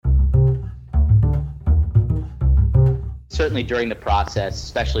certainly during the process,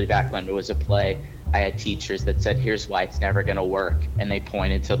 especially back when it was a play, I had teachers that said, here's why it's never going to work. And they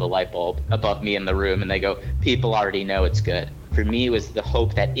pointed to the light bulb above me in the room and they go, people already know it's good. For me, it was the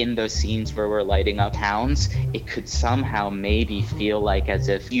hope that in those scenes where we're lighting up towns, it could somehow maybe feel like as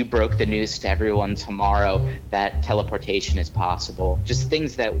if you broke the news to everyone tomorrow that teleportation is possible. Just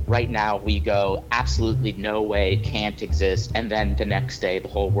things that right now we go, absolutely no way, can't exist. And then the next day, the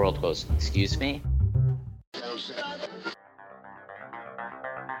whole world goes, excuse me?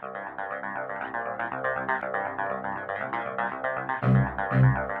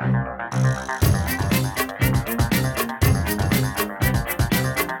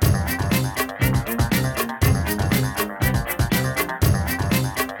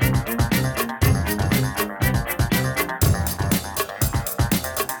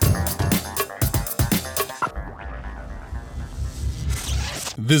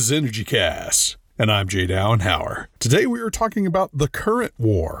 This is Energy Cast, and I'm Jay Dowenhauer. Today we are talking about The Current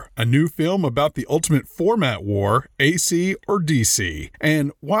War, a new film about the ultimate format war, AC or DC.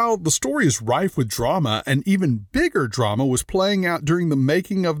 And while the story is rife with drama, an even bigger drama was playing out during the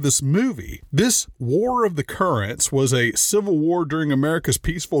making of this movie. This War of the Currents was a civil war during America's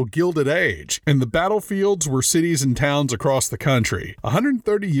peaceful Gilded Age, and the battlefields were cities and towns across the country.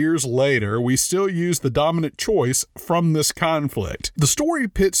 130 years later, we still use the dominant choice from this conflict. The story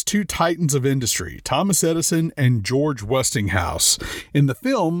pits two titans of industry, Thomas Edison and George Westinghouse. In the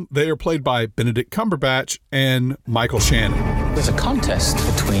film, they are played by Benedict Cumberbatch and Michael Shannon. There's a contest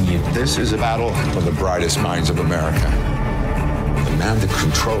between you. This is a battle for the brightest minds of America. The man that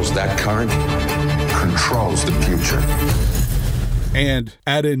controls that current controls the future. And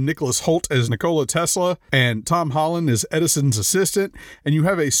add in Nicholas Hoult as Nikola Tesla and Tom Holland as Edison's assistant, and you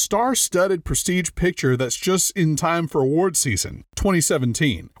have a star-studded prestige picture that's just in time for award season,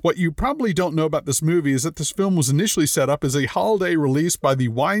 2017. What you probably don't know about this movie is that this film was initially set up as a holiday release by the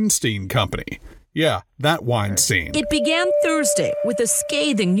Weinstein Company. Yeah, that Weinstein. It began Thursday with a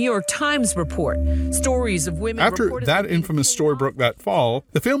scathing New York Times report. Stories of women. After that infamous story broke that fall,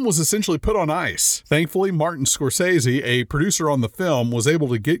 the film was essentially put on ice. Thankfully, Martin Scorsese, a producer on the film, was able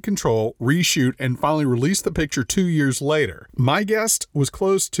to get control, reshoot, and finally release the picture 2 years later. My guest was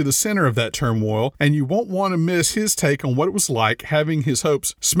close to the center of that turmoil, and you won't want to miss his take on what it was like having his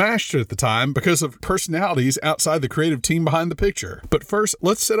hopes smashed at the time because of personalities outside the creative team behind the picture. But first,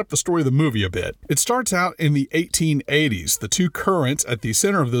 let's set up the story of the movie a bit. It starts out in the 1880s. The two currents at the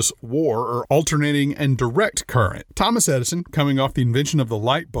center of this war are alternating and direct current. Thomas Edison, coming off the invention of the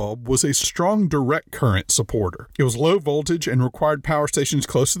light bulb, was a strong direct current supporter. It was low voltage and required power stations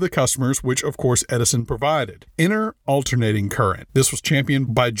close to the customers, which of course Edison provided. Enter alternating current. This was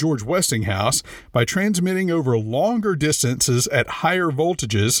championed by George Westinghouse. By transmitting over longer distances at higher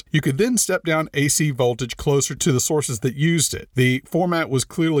voltages, you could then step down AC voltage closer to the sources that used it. The format was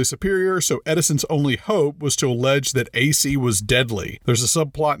clearly superior, so Edison's only hope was to allege that AC was deadly. There's a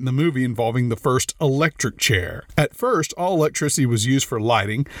subplot in the movie involving the first electric chair. At first, all electricity was used for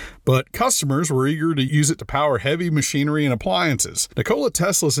lighting, but customers were eager to use it to power heavy machinery and appliances. Nikola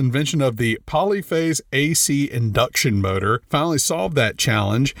Tesla's invention of the polyphase AC induction motor finally solved that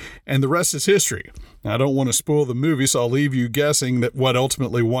challenge, and the rest is history. Now, I don't want to spoil the movie, so I'll leave you guessing that what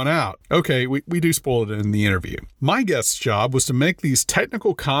ultimately won out. Okay, we do spoil it in the interview. My guest's job was to make these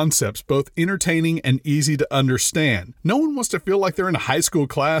technical concepts both entertaining and easy to understand. No one wants to feel like they're in a high school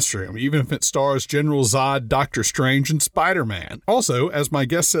classroom, even if it stars General Zod, Doctor Strange, and Spider-Man. Also, as my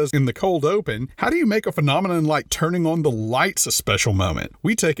guest says in the cold open, how do you make a phenomenon like turning on the lights a special moment?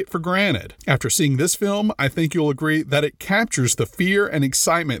 We take it for granted. After seeing this film, I think you'll agree that it captures the fear and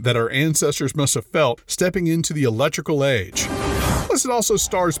excitement that our ancestors must have felt stepping into the electrical age. Plus, it also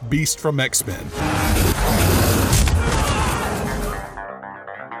stars Beast from X-Men.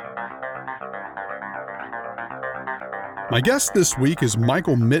 My guest this week is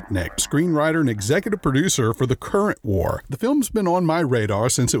Michael Mitnick, screenwriter and executive producer for The Current War. The film's been on my radar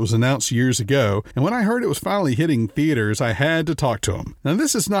since it was announced years ago, and when I heard it was finally hitting theaters, I had to talk to him. Now,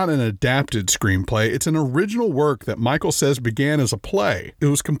 this is not an adapted screenplay. It's an original work that Michael says began as a play. It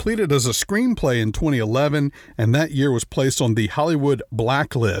was completed as a screenplay in 2011, and that year was placed on the Hollywood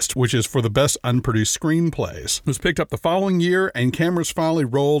Blacklist, which is for the best unproduced screenplays. It was picked up the following year, and cameras finally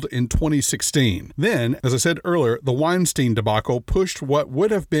rolled in 2016. Then, as I said earlier, the Weinstein debacle pushed what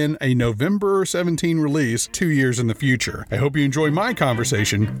would have been a November 17 release 2 years in the future. I hope you enjoy my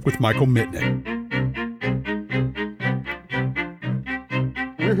conversation with Michael Mitnick.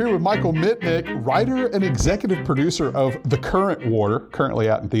 We're here with Michael Mitnick, writer and executive producer of The Current War, currently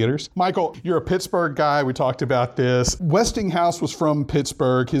out in theaters. Michael, you're a Pittsburgh guy. We talked about this. Westinghouse was from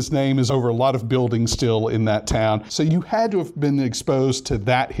Pittsburgh. His name is over a lot of buildings still in that town. So you had to have been exposed to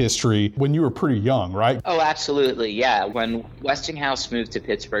that history when you were pretty young, right? Oh, absolutely. Yeah. When Westinghouse moved to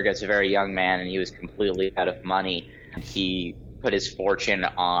Pittsburgh as a very young man and he was completely out of money, he put his fortune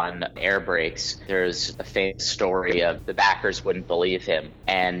on air brakes. There's a famous story of the backers wouldn't believe him,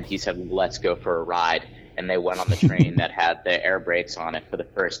 and he said, let's go for a ride. And they went on the train that had the air brakes on it for the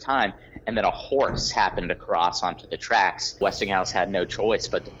first time, and then a horse happened to cross onto the tracks. Westinghouse had no choice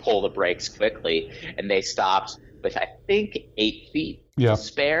but to pull the brakes quickly, and they stopped with, I think, 8 feet to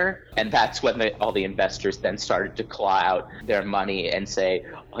spare. And that's when all the investors then started to claw out their money and say,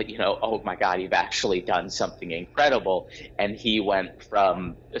 oh my God, you've actually done something incredible. And he went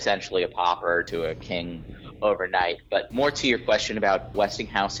from essentially a pauper to a king overnight. But more to your question about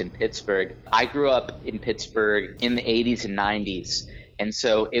Westinghouse in Pittsburgh, I grew up in Pittsburgh in the 80s and 90s. And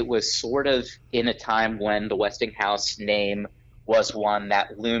so it was sort of in a time when the Westinghouse name was one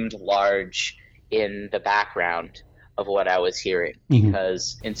that loomed large in the background of what I was hearing,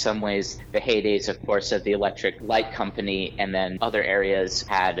 because in some ways the heydays, of course, of the electric light company and then other areas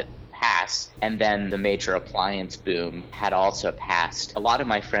had passed, and then the major appliance boom had also passed. A lot of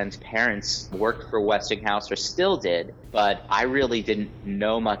my friends' parents worked for Westinghouse or still did, but I really didn't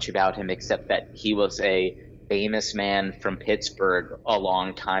know much about him except that he was a famous man from Pittsburgh a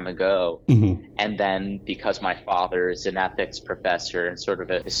long time ago. And then because my father is an ethics professor and sort of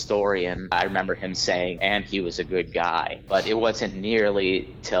a historian, I remember him saying, and he was a good guy. But it wasn't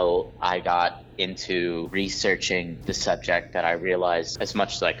nearly till I got into researching the subject that I realized, as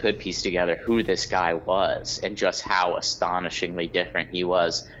much as I could piece together, who this guy was and just how astonishingly different he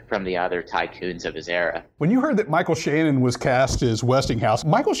was from the other tycoons of his era. When you heard that Michael Shannon was cast as Westinghouse,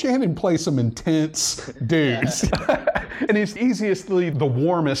 Michael Shannon plays some intense dudes. And he's easily the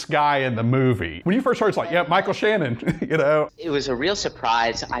warmest guy in the movie. When you first heard, it's like, yeah, Michael Shannon, It was a real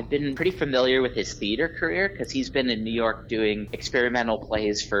surprise. I've been pretty familiar with his theater career because he's been in New York doing experimental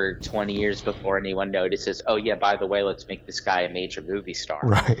plays for 20 years before anyone notices, oh yeah, by the way, let's make this guy a major movie star.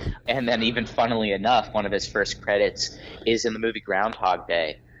 Right. And then even funnily enough, one of his first credits is in the movie Groundhog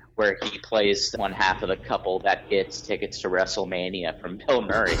Day, where he plays one half of the couple that gets tickets to WrestleMania from Bill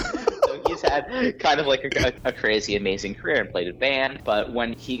Murray. So he's had kind of like a crazy, amazing career and played a band. But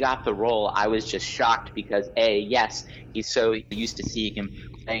when he got the role, I was just shocked because, yes, he's so used to seeing him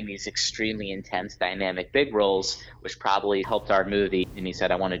playing these extremely intense, dynamic big roles, which probably helped our movie. And he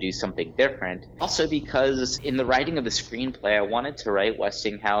said, I want to do something different. Also because in the writing of the screenplay, I wanted to write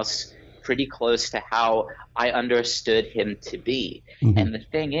Westinghouse pretty close to how I understood him to be. And the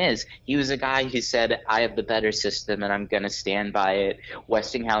thing is, he was a guy who said, I have the better system and I'm going to stand by it.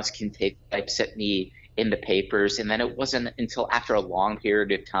 Westinghouse can take types at me in the papers. And then it wasn't until after a long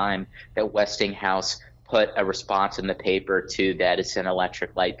period of time that Westinghouse put a response in the paper to the Edison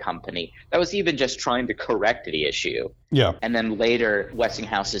Electric Light Company that was even just trying to correct the issue. Yeah. And then later,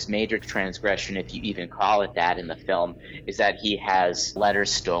 Westinghouse's major transgression, if you even call it that in the film, is that he has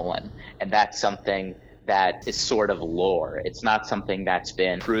letters stolen. And that's something that is sort of lore. It's not something that's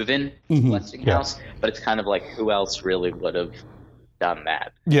been proven to Westinghouse, but it's kind of like, who else really would have done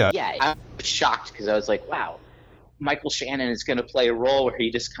that? Yeah. Yeah, I was shocked because I was like, wow, Michael Shannon is going to play a role where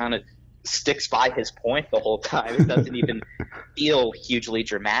he just kind of sticks by his point the whole time. It doesn't even feel hugely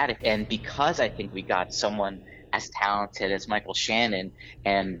dramatic. And because I think we got someone as talented as Michael Shannon,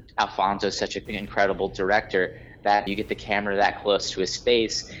 and Alfonso's such an incredible director, that you get the camera that close to his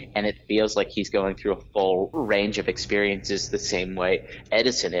face and it feels like he's going through a full range of experiences the same way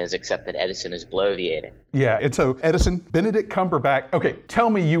Edison is, except that Edison is bloviating. Yeah, and so Edison, Benedict Cumberbatch. Okay, tell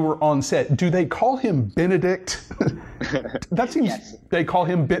me, you were on set. Do they call him Benedict? That seems, yes. They call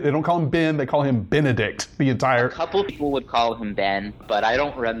him Ben. They don't call him Ben. They call him Benedict. The entire. A couple people would call him Ben, but I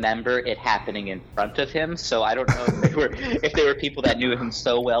don't remember it happening in front of him. So I don't know if they were people that knew him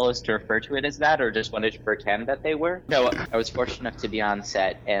so well as to refer to it as that, or just wanted to pretend that they were. No, I was fortunate enough to be on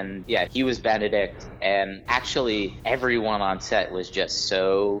set, and yeah, he was Benedict, and actually everyone on set was just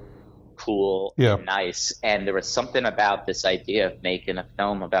so cool and nice. And there was something about this idea of making a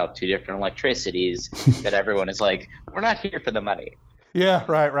film about two different electricities that everyone is like, we're not here for the money. Yeah,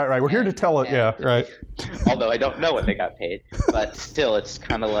 right. We're here to tell it. Yeah, right. Although I don't know what they got paid, but still, it's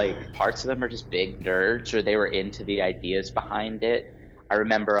kind of like parts of them are just big nerds, or they were into the ideas behind it. I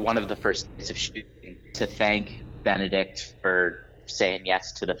remember one of the first days of shooting, to thank Benedict for saying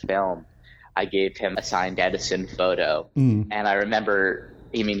yes to the film, I gave him a signed Edison photo. And I remember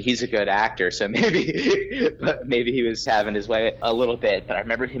I mean, he's a good actor, so maybe he was having his way a little bit. But I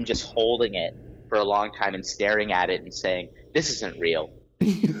remember him just holding it for a long time and staring at it and saying, "This isn't real.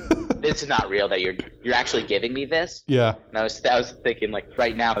 This is not real. That you're actually giving me this." Yeah. And I was thinking, like,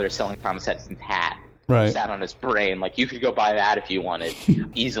 right now they're selling Thomas Edison's hat. Right. Sat on his brain. Like, you could go buy that if you wanted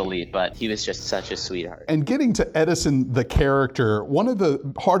easily, but he was just such a sweetheart. And getting to Edison, the character, one of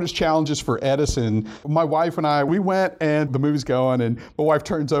the hardest challenges for Edison, my wife and I, we went and the movie's going and my wife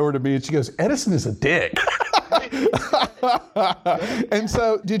turns over to me and she goes, "Edison is a dick." And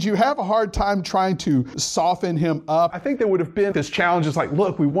so did you have a hard time trying to soften him up? I think there would have been this challenge. It's like,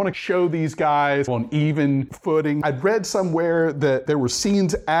 look, we want to show these guys on even footing. I'd read somewhere that there were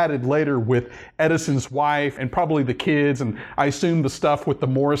scenes added later with Edison's wife and probably the kids, and I assume the stuff with the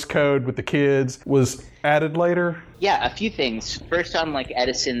Morse code with the kids was added later. Yeah, a few things. First on, like,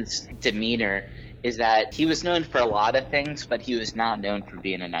 Edison's demeanor is that he was known for a lot of things, but he was not known for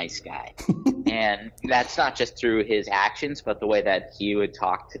being a nice guy. And that's not just through his actions, but the way that he would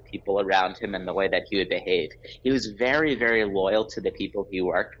talk to people around him and the way that he would behave. He was very, very loyal to the people he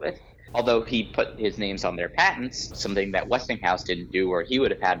worked with. Although he put his names on their patents, something that Westinghouse didn't do, or he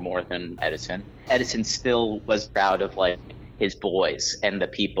would have had more than Edison. Edison still was proud of, like, his boys and the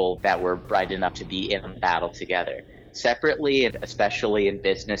people that were bright enough to be in the battle together. Separately, and especially in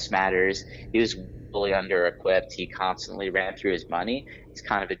business matters, he was fully under-equipped. He constantly ran through his money. He's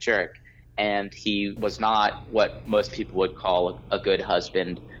kind of a jerk. And he was not what most people would call a good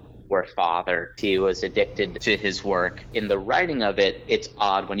husband or father. He was addicted to his work. In the writing of it, it's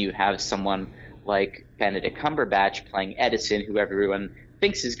odd when you have someone like Benedict Cumberbatch playing Edison, who everyone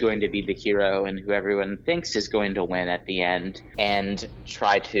thinks is going to be the hero and who everyone thinks is going to win at the end, and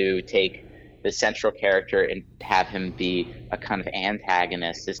try to take the central character and have him be a kind of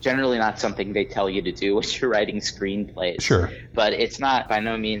antagonist. It's generally not something they tell you to do when you're writing screenplays. Sure. But it's not, by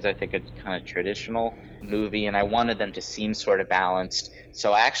no means, I think, a kind of traditional movie, and I wanted them to seem sort of balanced.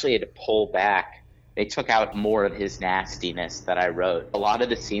 So I actually had to pull back. They took out more of his nastiness that I wrote. A lot of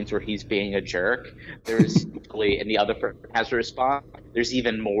the scenes where he's being a jerk, there's and the other person has a response, there's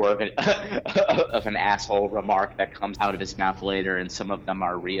even more of an asshole remark that comes out of his mouth later, and some of them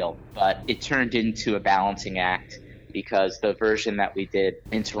are real. But it turned into a balancing act because the version that we did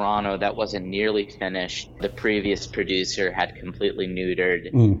in Toronto that wasn't nearly finished, the previous producer had completely neutered,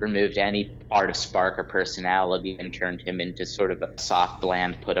 removed any part of spark or personality, and turned him into sort of a soft,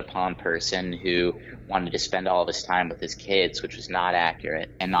 bland, put-upon person who wanted to spend all of his time with his kids, which was not accurate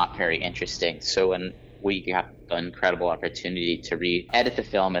and not very interesting. So when we got an incredible opportunity to re-edit the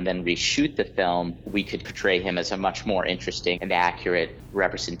film and then reshoot the film, we could portray him as a much more interesting and accurate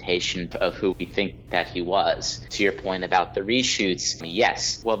representation of who we think that he was. To your point about the reshoots,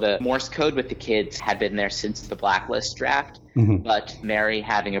 yes. Well, the Morse code with the kids had been there since the Blacklist draft, but Mary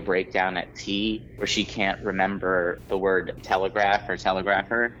having a breakdown at tea where she can't remember the word telegraph or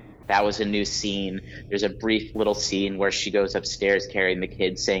telegrapher, that was a new scene. There's a brief little scene where she goes upstairs carrying the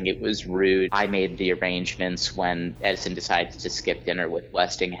kids saying it was rude. I made the arrangements when Edison decides to skip dinner with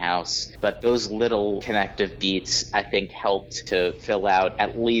Westinghouse. But those little connective beats, I think, helped to fill out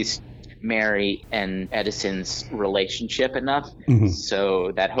at least Mary and Edison's relationship enough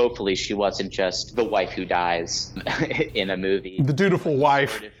so that hopefully she wasn't just the wife who dies in a movie. The dutiful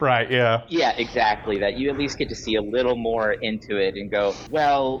wife, right, yeah. Yeah, exactly. That you at least get to see a little more into it and go,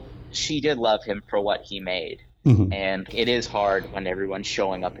 well, she did love him for what he made. And it is hard when everyone's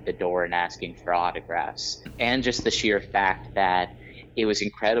showing up at the door and asking for autographs. And just the sheer fact that it was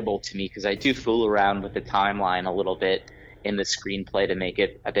incredible to me, because I do fool around with the timeline a little bit in the screenplay to make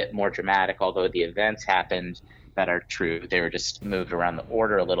it a bit more dramatic, although the events happened that are true. They were just moved around the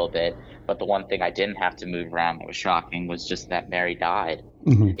order a little bit. But the one thing I didn't have to move around that was shocking was just that Mary died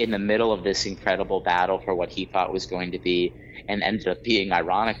in the middle of this incredible battle for what he thought was going to be, and ended up being,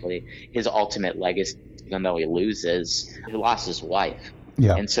 ironically, his ultimate legacy. Even though he loses, he lost his wife.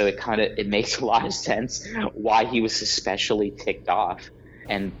 Yeah. And so it makes a lot of sense why he was especially ticked off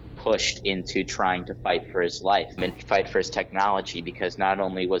and pushed into trying to fight for his life and fight for his technology, because not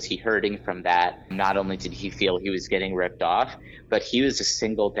only was he hurting from that, not only did he feel he was getting ripped off, but he was a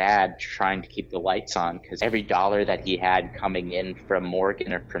single dad trying to keep the lights on, because every dollar that he had coming in from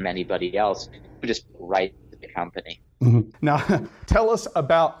Morgan or from anybody else would just right to the company. Now, tell us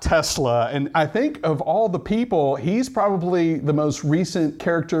about Tesla. And I think of all the people, he's probably the most recent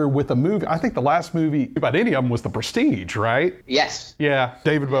character with a movie. I think the last movie about any of them was The Prestige, right? Yes. Yeah,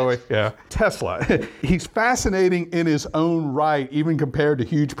 David Bowie. Yeah. Tesla. He's fascinating in his own right, even compared to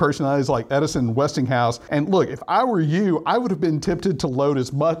huge personalities like Edison and Westinghouse. And look, if I were you, I would have been tempted to load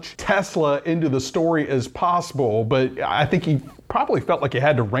as much Tesla into the story as possible. But I think he probably felt like you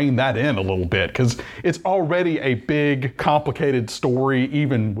had to rein that in a little bit because it's already a big, complicated story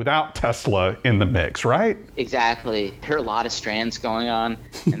even without Tesla in the mix, right? Exactly. There are a lot of strands going on,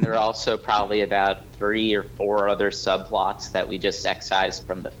 and there are also probably about 3 or 4 other subplots that we just excised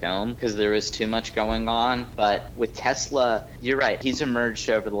from the film because there was too much going on. But with Tesla, you're right. He's emerged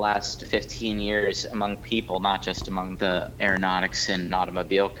over the last 15 years among people, not just among the aeronautics and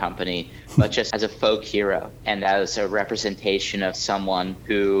automobile company, but just as a folk hero and as a representation of someone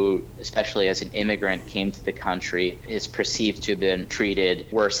who, especially as an immigrant, came to the country, is perceived to have been treated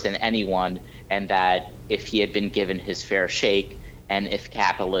worse than anyone, and that if he had been given his fair shake, and if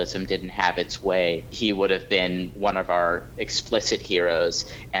capitalism didn't have its way, he would have been one of our explicit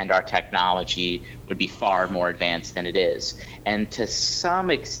heroes, and our technology would be far more advanced than it is. And to some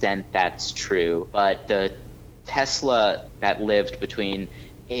extent, that's true. But the Tesla that lived between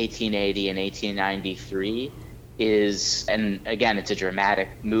 1880 and 1893 is, and again, it's a dramatic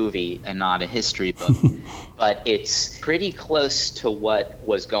movie and not a history book, but it's pretty close to what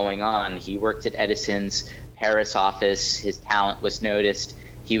was going on. He worked at Edison's Paris office. His talent was noticed.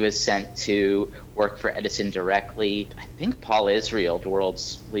 He was sent to work for Edison directly. I think Paul Israel, the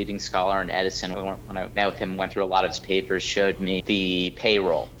world's leading scholar on Edison, when I met with him, went through a lot of his papers, showed me the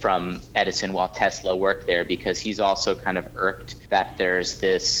payroll from Edison while Tesla worked there, because he's also kind of irked that there's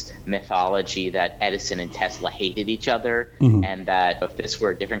this mythology that Edison and Tesla hated each other, and that if this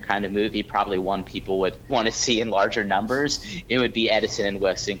were a different kind of movie, probably one people would want to see in larger numbers, it would be Edison and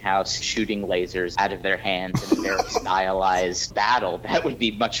Westinghouse shooting lasers out of their hands in a very stylized battle. That would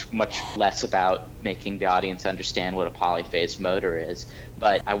be much, much less about making the audience understand what a polyphase motor is.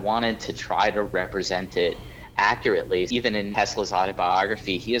 But I wanted to try to represent it accurately. Even in Tesla's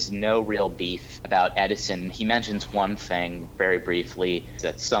autobiography, he has no real beef about Edison. He mentions one thing very briefly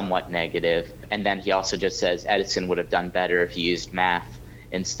that's somewhat negative, and then he also just says Edison would have done better if he used math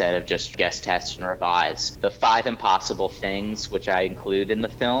instead of just guess, test, and revise. The 5 impossible things, which I include in the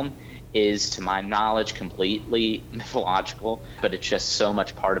film, is, to my knowledge, completely mythological, but it's just so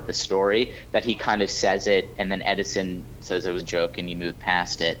much part of the story that he kind of says it, and then Edison says it was a joke and you move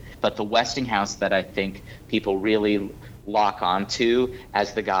past it. But the Westinghouse that I think people really lock onto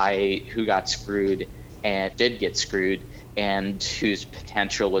as the guy who got screwed and did get screwed, and whose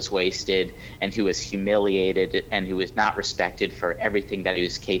potential was wasted, and who was humiliated, and who was not respected for everything that he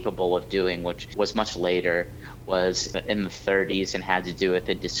was capable of doing, which was much later, was in the 30s and had to do with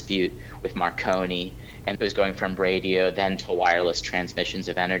a dispute with Marconi, and it was going from radio then to wireless transmissions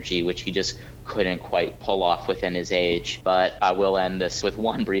of energy, which he just couldn't quite pull off within his age. But I will end this with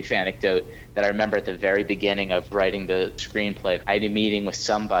one brief anecdote that I remember at the very beginning of writing the screenplay. I had a meeting with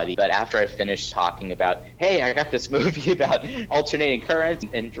somebody, but after I finished talking about, hey, I got this movie about alternating currents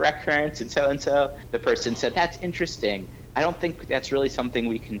and direct currents and so, the person said, that's interesting. I don't think that's really something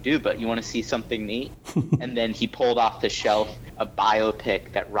we can do, but you want to see something neat? And then he pulled off the shelf a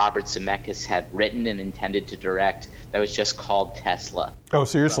biopic that Robert Zemeckis had written and intended to direct that was just called Tesla. Oh,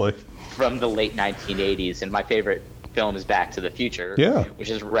 seriously? From the late 1980s. And my favorite film is Back to the Future, which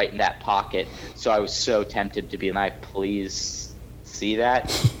is right in that pocket. So I was so tempted to be like, please see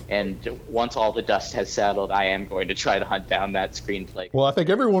that. And once all the dust has settled, I am going to try to hunt down that screenplay. Well, I think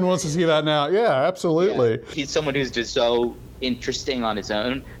everyone wants to see that now. Yeah, absolutely. Yeah. He's someone who's just so interesting on his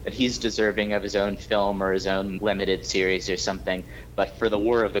own that he's deserving of his own film or his own limited series or something. But for the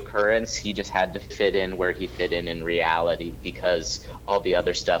War of the Currents, he just had to fit in where he fit in reality, because all the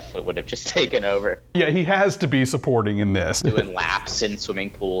other stuff would have just taken over. Yeah, he has to be supporting in this. Doing laps in swimming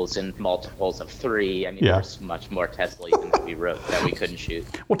pools and multiples of 3. I mean, there's much more Tesla even that we wrote that we couldn't shoot.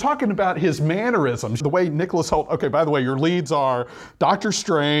 Well, talking about his mannerisms, the way Nicholas Hoult, okay, by the way, your leads are Doctor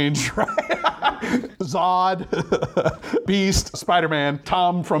Strange, right? Zod, Beast, Spider-Man,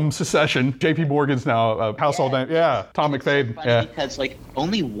 Tom from Secession, J.P. Morgan's now a household name. Yeah, Tom McFadden. So because like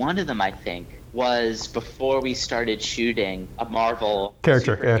only one of them, I think, was before we started shooting a Marvel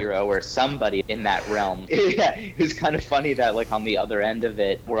character, superhero or somebody in that realm. Yeah, it was kind of funny that like on the other end of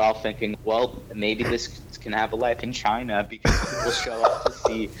it, we're all thinking, well, maybe this can have a life in China because people show up to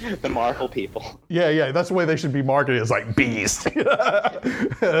see the Marvel people. Yeah, that's the way they should be marketed. It's like Beast,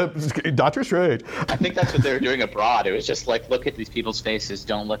 Doctor Strange. I think that's what they were doing abroad. It was just like, look at these people's faces,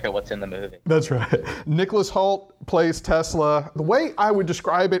 don't look at what's in the movie. That's right. Nicholas Hoult plays Tesla. The way I would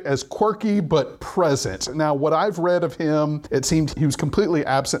describe it as quirky but present. Now, what I've read of him, it seemed he was completely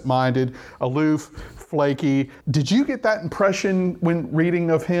absent-minded, aloof, flaky. Did you get that impression when reading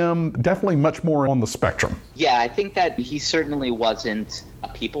of him? Definitely much more on the spectrum. Yeah, I think that he certainly wasn't a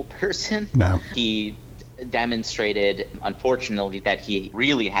people person. No. He demonstrated, unfortunately, that he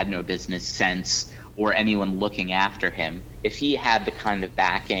really had no business sense or anyone looking after him. If he had the kind of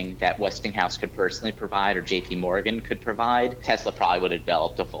backing that Westinghouse could personally provide or JP Morgan could provide, Tesla probably would have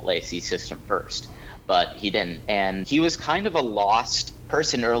developed a full AC system first. But he didn't. And he was kind of a lost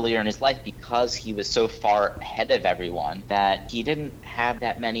person earlier in his life because he was so far ahead of everyone that he didn't have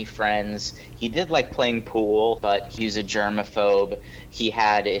that many friends. He did like playing pool, but he's a germaphobe. He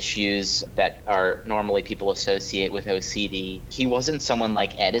had issues that are normally people associate with OCD. He wasn't someone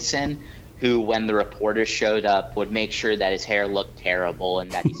like Edison, who, when the reporters showed up, would make sure that his hair looked terrible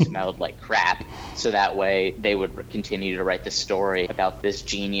and that he smelled like crap, so that way they would continue to write the story about this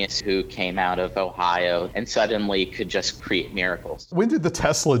genius who came out of Ohio and suddenly could just create miracles. When did the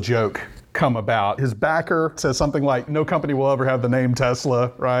Tesla joke come about? His backer says something like, no company will ever have the name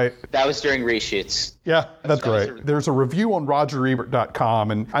Tesla, right? That was during reshoots. Yeah, that's great. There's a review on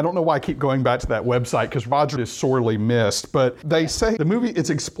RogerEbert.com, and I don't know why I keep going back to that website because Roger is sorely missed, but they say the movie is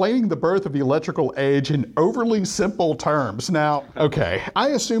explaining the birth of the electrical age in overly simple terms. Now, okay, I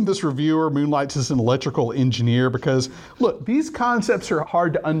assume this reviewer moonlights as an electrical engineer because, look, these concepts are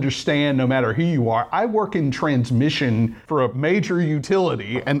hard to understand no matter who you are. I work in transmission for a major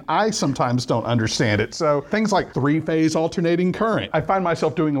utility, and I sometimes don't understand it. So things like three-phase alternating current. I find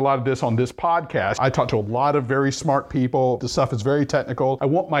myself doing a lot of this on this podcast. I talk to a lot of very smart people. The stuff is very technical. I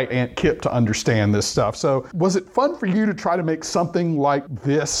want my Aunt Kip to understand this stuff. So was it fun for you to try to make something like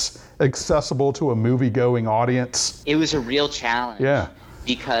this accessible to a movie-going audience? It was a real challenge. Yeah.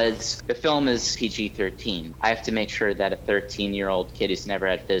 Because the film is PG-13. I have to make sure that a 13-year-old kid who's never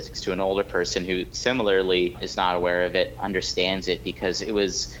had physics to an older person who similarly is not aware of it understands it, because it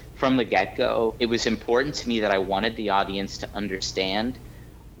was, from the get-go, it was important to me that I wanted the audience to understand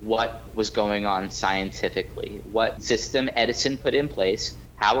what was going on scientifically, what system Edison put in place,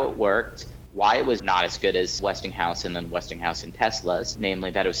 how it worked, why it was not as good as Westinghouse and then Westinghouse and Tesla's, namely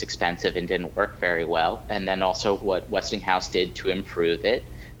that it was expensive and didn't work very well, and then also what Westinghouse did to improve it,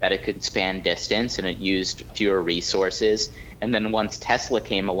 that it could span distance and it used fewer resources. And then once Tesla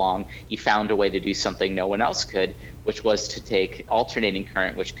came along, he found a way to do something no one else could, which was to take alternating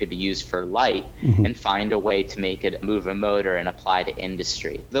current, which could be used for light, and find a way to make it move a motor and apply to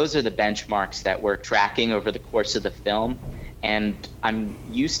industry. Those are the benchmarks that we're tracking over the course of the film. And I'm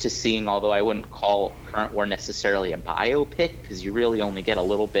used to seeing, although I wouldn't call Current War necessarily a biopic, because you really only get a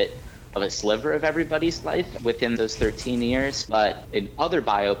little bit of a sliver of everybody's life within those 13 years. But in other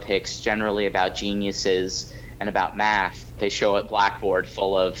biopics, generally about geniuses and about math, they show a blackboard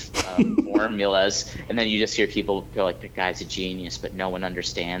full of formulas, and then you just hear people go like, the guy's a genius, but no one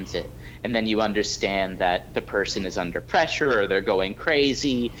understands it. And then you understand that the person is under pressure, or they're going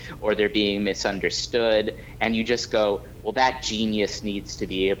crazy, or they're being misunderstood, and you just go, well, that genius needs to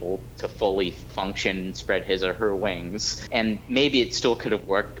be able to fully function and spread his or her wings. And maybe it still could have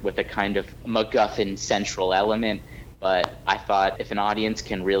worked with a kind of MacGuffin central element, but I thought if an audience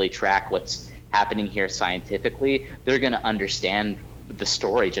can really track what's happening here scientifically, they're going to understand the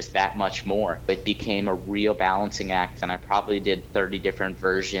story just that much more. It became a real balancing act, and I probably did 30 different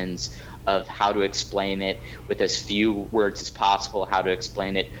versions of how to explain it with as few words as possible, how to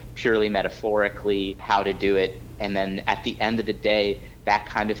explain it purely metaphorically, how to do it. And then at the end of the day, that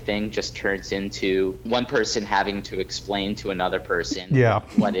kind of thing just turns into one person having to explain to another person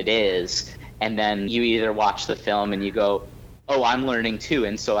what it is. And then you either watch the film and you go, oh, I'm learning too,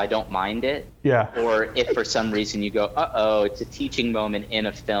 and so I don't mind it. Yeah. Or if for some reason you go, uh-oh, it's a teaching moment in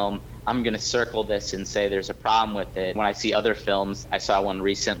a film, I'm going to circle this and say there's a problem with it. When I see other films, I saw one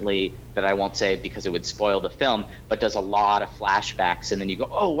recently that I won't say because it would spoil the film, but does a lot of flashbacks, and then you go,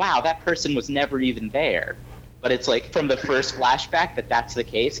 oh, wow, that person was never even there. But it's like from the first flashback that's the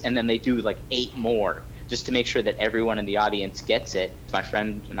case, and then they do like 8 more just to make sure that everyone in the audience gets it. My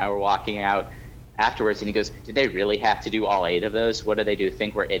friend and I were walking out afterwards, and he goes, did they really have to do all 8 of those? What do they do,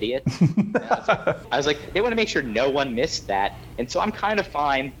 think we're idiots? I was like, they want to make sure no one missed that. And so I'm kind of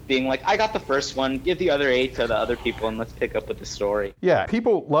fine being like, I got the first one, give the other 8 to the other people, and let's pick up with the story. Yeah,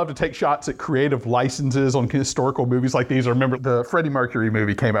 people love to take shots at creative licenses on historical movies like these. I remember the Freddie Mercury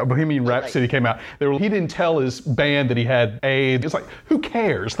movie came out, Bohemian Rhapsody came out. He didn't tell his band that he had AIDS. It's like, who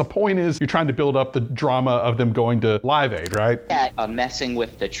cares? The point is you're trying to build up the drama of them going to Live Aid, right? Yeah, messing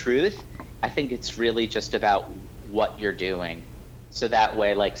with the truth. I think it's really just about what you're doing. So that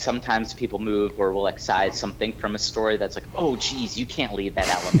way, like, sometimes people move or will excise something from a story that's like, oh, geez, you can't leave that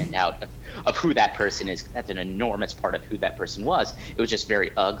element out of who that person is. That's an enormous part of who that person was. It was just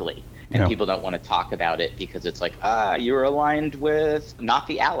very ugly. And people don't want to talk about it because it's like, you were aligned with not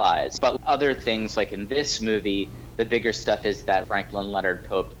the Allies. But other things, like in this movie, The bigger stuff is that Franklin Leonard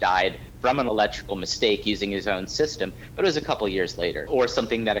Pope died from an electrical mistake using his own system, but it was a couple years later. Or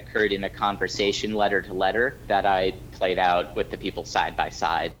something that occurred in a conversation letter to letter that I played out with the people side by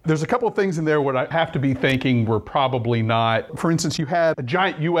side. There's a couple of things in there what I have to be thinking were probably not. For instance, you had a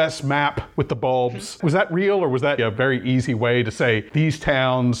giant U.S. map with the bulbs. Was that real, or was that a very easy way to say these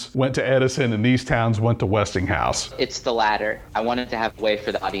towns went to Edison and these towns went to Westinghouse? It's the latter. I wanted to have a way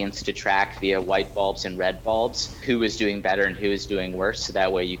for the audience to track via white bulbs and red bulbs who was doing better and who was doing worse, so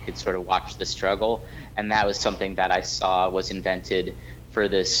that way you could sort of watch the struggle. And that was something that I saw was invented for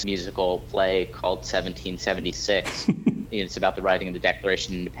this musical play called 1776. It's about the writing of the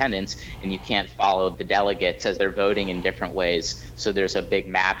Declaration of Independence, and you can't follow the delegates as they're voting in different ways. So there's a big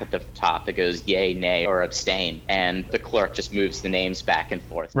map at the top that goes yay, nay, or abstain, and the clerk just moves the names back and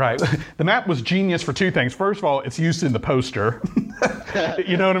forth. Right. The map was genius for two things. First of all, it's used in the poster.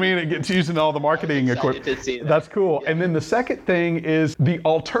 You know what I mean? It gets used in all the marketing equipment. That's cool. Yeah. And then the second thing is the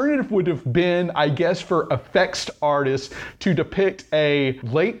alternative would have been, I guess, for effects artists to depict a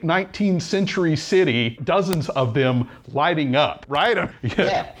late 19th century city, dozens of them lighting up, right?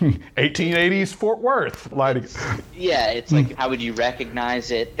 Yeah. 1880s Fort Worth lighting. Yeah, it's like, how would you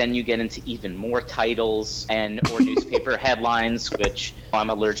recognize it? Then you get into even more titles or newspaper headlines, which I'm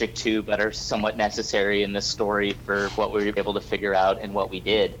allergic to, but are somewhat necessary in this story for what we were able to figure out and what we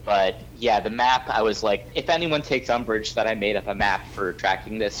did. But yeah, the map, I was like, if anyone takes umbrage that I made up a map for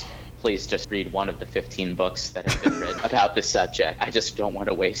tracking this, please just read one of the 15 books that have been written about this subject. I just don't want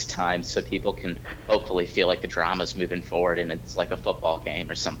to waste time, so people can feel like the drama's moving forward and it's like a football game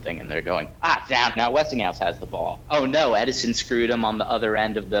or something, and they're going, down, now Westinghouse has the ball. Oh no, Edison screwed him on the other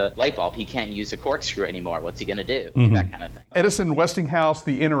end of the light bulb. He can't use a corkscrew anymore. What's he going to do? Mm-hmm. That kind of thing. Edison, Westinghouse,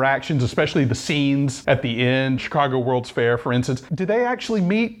 the interactions, especially the scenes at the end, Chicago World's Fair, for instance, did they actually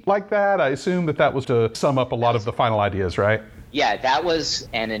meet like that? I assume that was to sum up a lot of the final ideas, right? Yeah, that was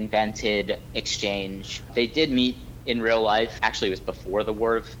an invented exchange. They did meet in real life. Actually, it was before the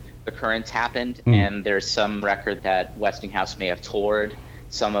War of the Currents happened, and there's some record that Westinghouse may have toured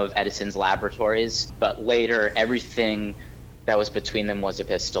some of Edison's laboratories, but later everything that was between them was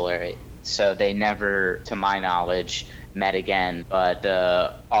epistolary. So they never, to my knowledge, met again, but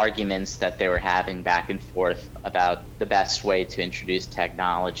the arguments that they were having back and forth about the best way to introduce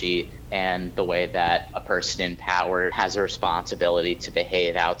technology and the way that a person in power has a responsibility to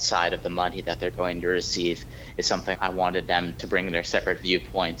behave outside of the money that they're going to receive is something I wanted them to bring their separate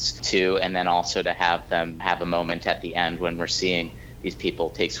viewpoints to, and then also to have them have a moment at the end when we're seeing these people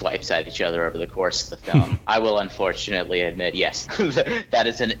take swipes at each other over the course of the film. I will unfortunately admit, yes, that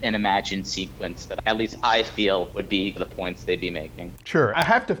is an imagined sequence that at least I feel would be the points they'd be making. Sure. I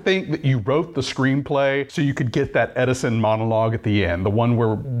have to think that you wrote the screenplay so you could get that Edison monologue at the end, the one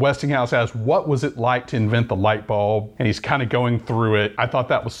where Westinghouse asks, what was it like to invent the light bulb? And he's kind of going through it. I thought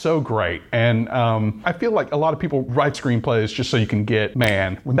that was so great. And I feel like a lot of people write screenplays just so you can get,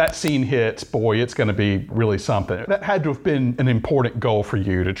 man, when that scene hits, boy, it's going to be really something. That had to have been an important goal for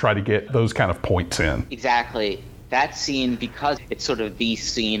you to try to get those kind of points in. Exactly. That scene, because it's sort of the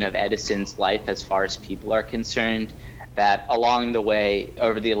scene of Edison's life as far as people are concerned, that along the way,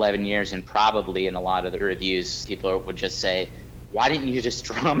 over the 11 years, and probably in a lot of the reviews, people would just say, why didn't you just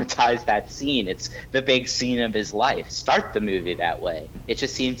dramatize that scene? It's the big scene of his life. Start the movie that way. It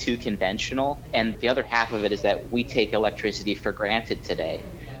just seemed too conventional. And the other half of it is that we take electricity for granted today.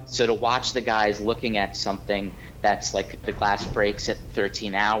 So to watch the guys looking at something that's like the glass breaks at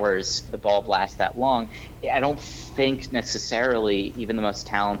 13 hours, the bulb lasts that long, I don't think necessarily even the most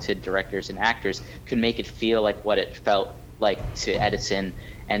talented directors and actors could make it feel like what it felt like to Edison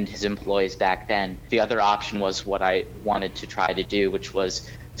and his employees back then. The other option was what I wanted to try to do, which was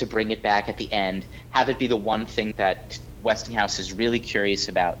to bring it back at the end, have it be the one thing that Westinghouse is really curious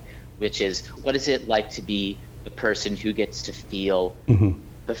about, which is what is it like to be the person who gets to feel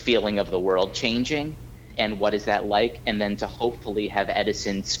the feeling of the world changing, and what is that like? And then to hopefully have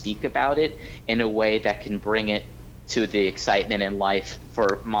Edison speak about it in a way that can bring it to the excitement in life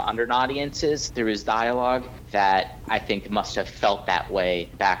for modern audiences through his dialogue that I think must have felt that way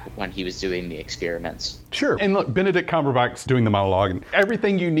back when he was doing the experiments. Sure. And look, Benedict Cumberbatch's doing the monologue, and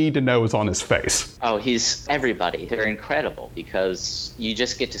everything you need to know is on his face. Oh, he's everybody. They're incredible because you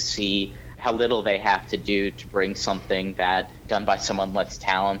just get to see how little they have to do to bring something that done by someone less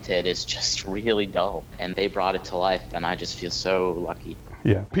talented is just really dull. And they brought it to life, and I just feel so lucky.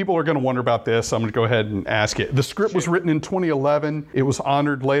 Yeah. People are going to wonder about this. I'm going to go ahead and ask it. The script was written in 2011. It was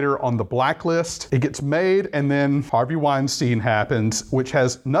honored later on the blacklist. It gets made, and then Harvey Weinstein happens, which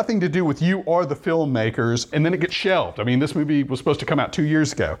has nothing to do with you or the filmmakers, and then it gets shelved. I mean, this movie was supposed to come out 2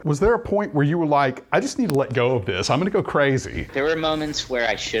 years ago. Was there a point where you were like, I just need to let go of this. I'm going to go crazy? There were moments where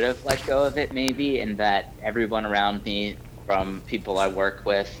I should have let go of it, maybe, and that everyone around me, from people I work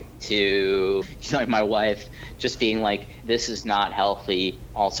with to my wife, just being like, this is not healthy.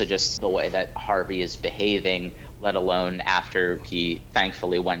 Also just the way that Harvey is behaving, let alone after he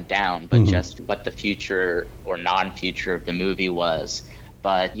thankfully went down, but just what the future or non-future of the movie was.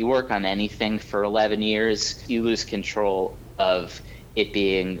 But you work on anything for 11 years, you lose control of it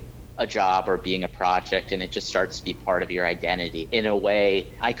being a job or being a project, and it just starts to be part of your identity. In a way,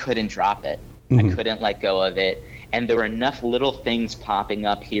 I couldn't drop it. I couldn't let go of it. And there were enough little things popping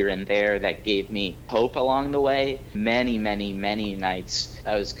up here and there that gave me hope along the way. Many, many, many nights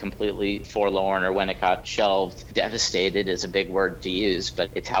I was completely forlorn, or when it got shelved. Devastated is a big word to use, but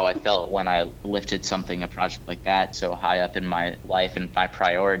it's how I felt when I lifted something, a project like that, so high up in my life and my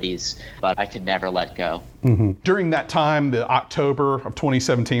priorities, but I could never let go. During that time, the October of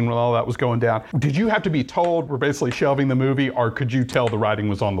 2017, when all that was going down, did you have to be told we're basically shelving the movie, or could you tell the writing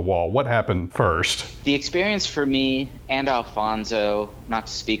was on the wall? What happened first? The experience for me and Alfonso, not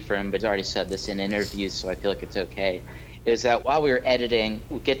to speak for him, but he's already said this in interviews, so I feel like it's okay, is that while we were editing,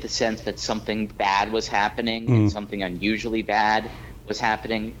 we get the sense that something bad was happening, and something unusually bad was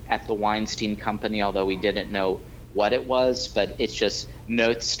happening at the Weinstein Company, although we didn't know what it was, but it's just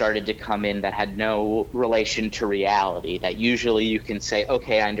notes started to come in that had no relation to reality, that usually you can say,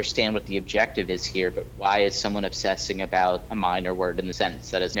 okay, I understand what the objective is here, but why is someone obsessing about a minor word in the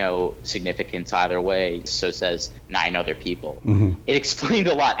sentence that has no significance either way? So says 9 other people. It explained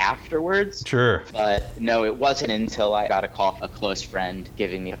a lot afterwards. Sure. But no, it wasn't until I got a call from a close friend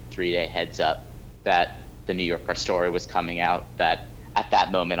giving me a 3-day heads up that the New Yorker story was coming out, that at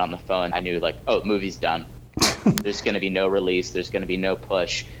that moment on the phone, I knew like, oh, movie's done. There's going to be no release. There's going to be no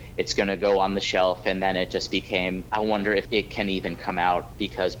push. It's going to go on the shelf. And then it just became, I wonder if it can even come out,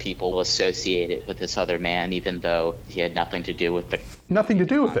 because people will associate it with this other man, even though he had nothing to do with the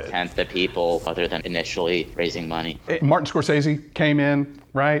content, the people, other than initially raising money. Martin Scorsese came in,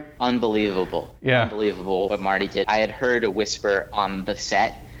 right? Unbelievable. Yeah. Unbelievable what Marty did. I had heard a whisper on the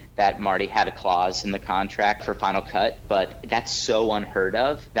set that Marty had a clause in the contract for Final Cut, but that's so unheard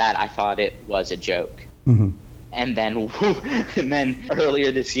of that I thought it was a joke. And then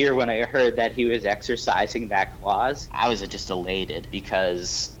earlier this year, when I heard that he was exercising that clause, I was just elated,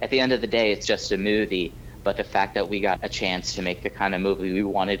 because at the end of the day, it's just a movie. But the fact that we got a chance to make the kind of movie we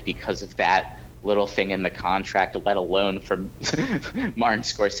wanted because of that little thing in the contract, let alone from Martin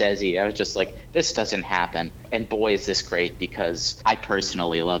Scorsese, I was just like, this doesn't happen. And boy, is this great, because I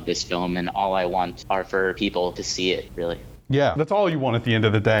personally love this film, and all I want are for people to see it, really. Yeah, that's all you want at the end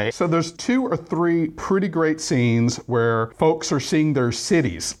of the day. So there's 2 or 3 pretty great scenes where folks are seeing their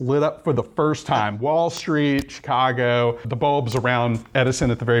cities lit up for the first time. Wall Street, Chicago, the bulbs around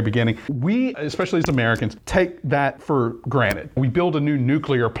Edison at the very beginning. We, especially as Americans, take that for granted. We build a new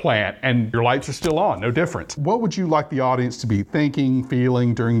nuclear plant and your lights are still on, no difference. What would you like the audience to be thinking,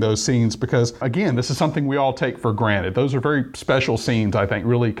 feeling during those scenes? Because again, this is something we all take for granted. Those are very special scenes, I think,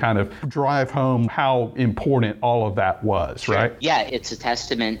 really kind of drive home how important all of that was. Sure. Right? Yeah, it's a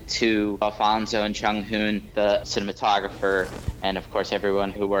testament to Alfonso and Chung Hoon, the cinematographer, and of course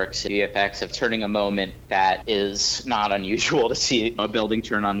everyone who works at VFX, of turning a moment that is not unusual to see a building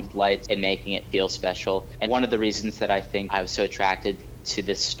turn on with lights and making it feel special. And one of the reasons that I think I was so attracted to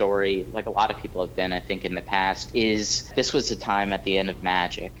this story, like a lot of people have been, I think, in the past, is this was a time at the end of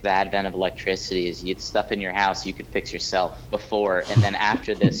magic. The advent of electricity is you had stuff in your house you could fix yourself before, and then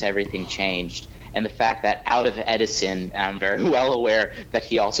after this, everything changed. And the fact that out of Edison, and I'm very well aware that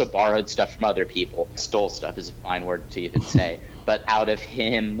he also borrowed stuff from other people. Stole stuff is a fine word to even say. But out of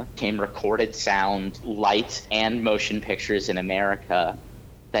him came recorded sound, light, and motion pictures in America,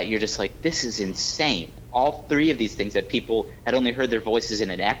 that you're just like, this is insane. All 3 of these things that people had only heard their voices in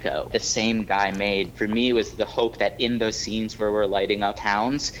an echo, the same guy made. For me, it was the hope that in those scenes where we're lighting up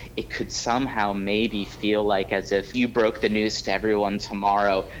towns, it could somehow maybe feel like as if you broke the news to everyone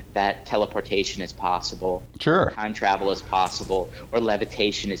tomorrow that teleportation is possible. Sure. Time travel is possible, or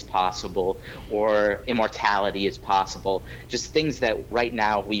levitation is possible, or immortality is possible. Just things that right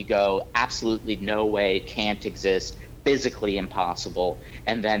now we go, absolutely no way, can't exist. Physically impossible,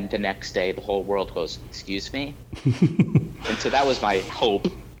 and then the next day the whole world goes, excuse me? And so that was my hope.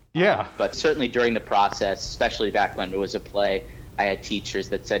 Yeah. But certainly during the process, especially back when it was a play, I had teachers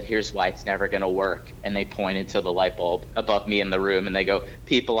that said, here's why it's never going to work. And they pointed to the light bulb above me in the room and they go,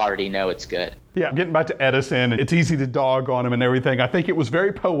 people already know it's good. Yeah, getting back to Edison, it's easy to dog on him and everything. I think it was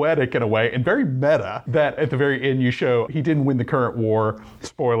very poetic in a way and very meta that at the very end you show he didn't win the current war.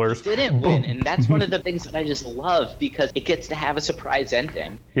 Spoilers. He didn't win, and that's one of the things that I just love because it gets to have a surprise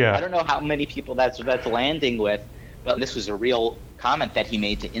ending. Yeah. I don't know how many people that's landing with, but this was a real comment that he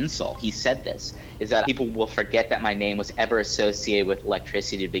made to Insult. He said this, is that people will forget that my name was ever associated with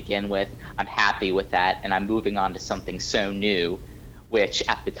electricity to begin with. I'm happy with that, and I'm moving on to something so new, which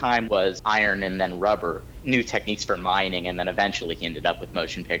at the time was iron and then rubber, new techniques for mining, and then eventually he ended up with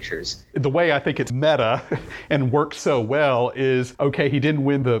motion pictures. The way I think it's meta and works so well is, okay, he didn't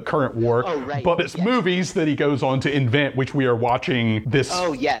win the current war, but it's movies that he goes on to invent, which we are watching this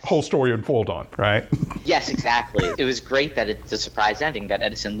whole story unfold on, right? Yes, exactly. It was great that it's a surprise ending, that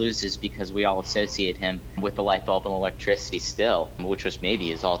Edison loses because we all associate him with the light bulb and electricity still, which was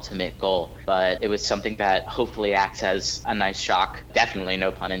maybe his ultimate goal. But it was something that hopefully acts as a nice shock, definitely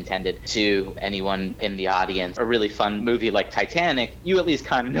no pun intended, to anyone in the audience. A really fun movie like Titanic, you at least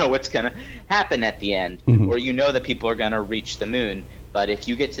kind of know what's going to happen at the end, or you know that people are going to reach the moon. But if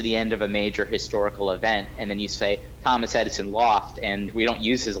you get to the end of a major historical event and then you say Thomas Edison lost and we don't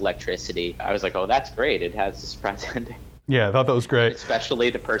use his electricity, I was like, oh, that's great. It has a surprise ending. Yeah, I thought that was great.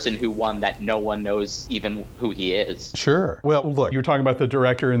 Especially the person who won that no one knows even who he is. Sure. Well, look, you were talking about the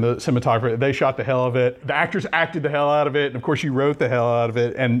director and the cinematographer. They shot the hell of it. The actors acted the hell out of it. And of course, you wrote the hell out of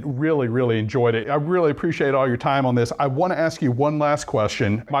it and really, really enjoyed it. I really appreciate all your time on this. I want to ask you one last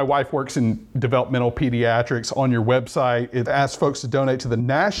question. My wife works in developmental pediatrics. On your website, it asks folks to donate to the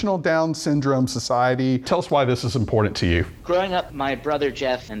National Down Syndrome Society. Tell us why this is important to you. Growing up, my brother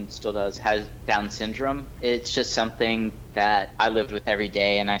Jeff, and still does, has Down syndrome. It's just something that I lived with every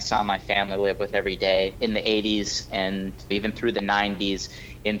day and I saw my family live with every day. In the 80s and even through the 90s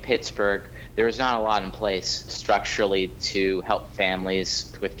in Pittsburgh, there was not a lot in place structurally to help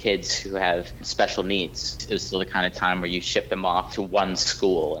families with kids who have special needs. It was still the kind of time where you ship them off to one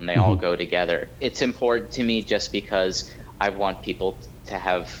school and they all go together. It's important to me just because I want people to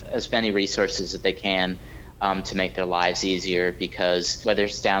have as many resources as they can to make their lives easier, because whether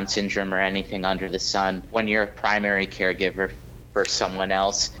it's Down syndrome or anything under the sun, when you're a primary caregiver for someone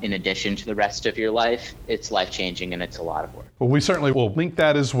else in addition to the rest of your life, it's life-changing and it's a lot of work. Well, we certainly will link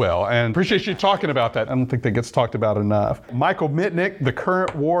that as well, and appreciate you talking about that. I don't think that gets talked about enough. Michael Mitnick, The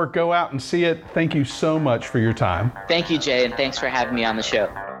Current War, go out and see it. Thank you so much for your time. Thank you, Jay, and thanks for having me on the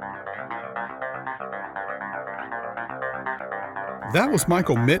show. That was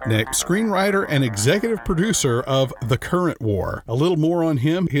Michael Mitnick, screenwriter and executive producer of The Current War. A little more on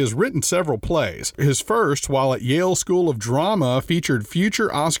him. He has written several plays. His first, while at Yale School of Drama, featured future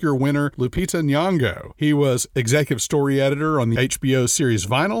Oscar winner Lupita Nyong'o. He was executive story editor on the HBO series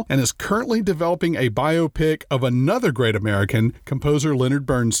Vinyl and is currently developing a biopic of another great American, composer Leonard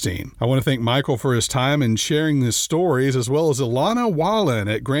Bernstein. I want to thank Michael for his time and sharing his stories, as well as Ilana Wallen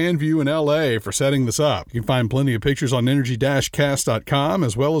at Grandview in LA for setting this up. You can find plenty of pictures on energy-cast.com,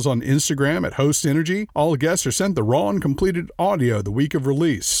 as well as on Instagram at Host Energy. All guests are sent the raw and completed audio the week of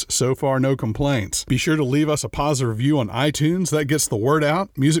release. So far, no complaints. Be sure to leave us a positive review on iTunes. That gets the word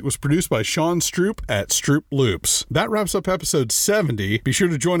out. Music was produced by Sean Stroop at Stroop Loops. That wraps up episode 70. Be sure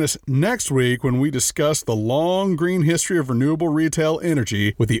to join us next week when we discuss the long green history of renewable retail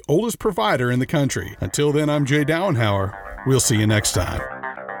energy with the oldest provider in the country. Until then, I'm Jay Dowenhauer. We'll see you next time.